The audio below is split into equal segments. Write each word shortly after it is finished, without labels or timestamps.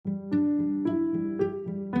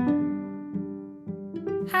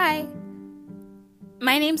Hi,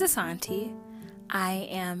 my name's Asanti. I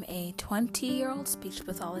am a 20-year-old speech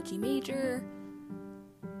pathology major.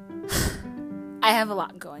 I have a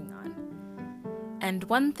lot going on. And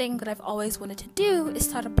one thing that I've always wanted to do is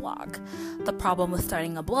start a blog. The problem with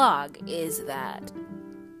starting a blog is that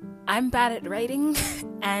I'm bad at writing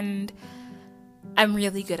and I'm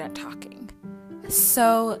really good at talking.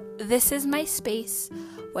 So this is my space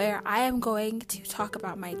where I am going to talk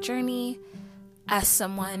about my journey as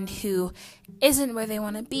someone who isn't where they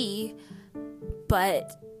want to be,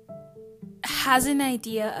 but has an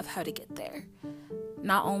idea of how to get there.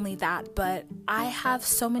 Not only that, but I have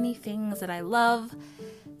so many things that I love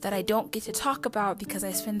that I don't get to talk about because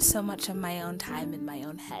I spend so much of my own time in my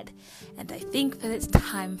own head. And I think that it's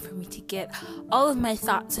time for me to get all of my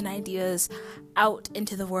thoughts and ideas out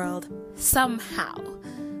into the world somehow.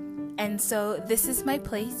 And so this is my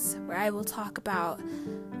place where I will talk about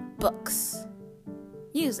books,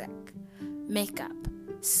 music, makeup,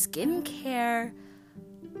 skincare,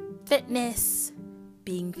 fitness,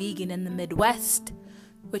 being vegan in the Midwest,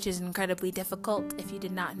 which is incredibly difficult if you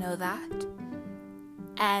did not know that,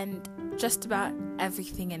 and just about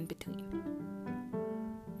everything in between.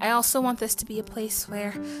 I also want this to be a place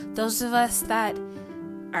where those of us that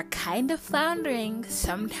are kind of floundering,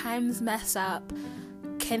 sometimes mess up,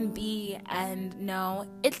 can be and know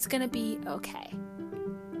it's gonna be okay.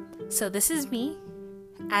 So this is me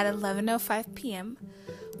at 11:05 p.m.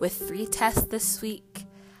 with 3 tests this week.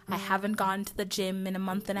 I haven't gone to the gym in a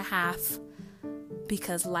month and a half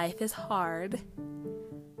because life is hard.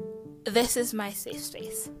 This is my safe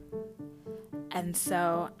space. And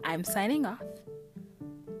so I'm signing off.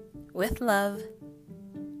 With love,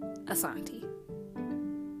 Asanti.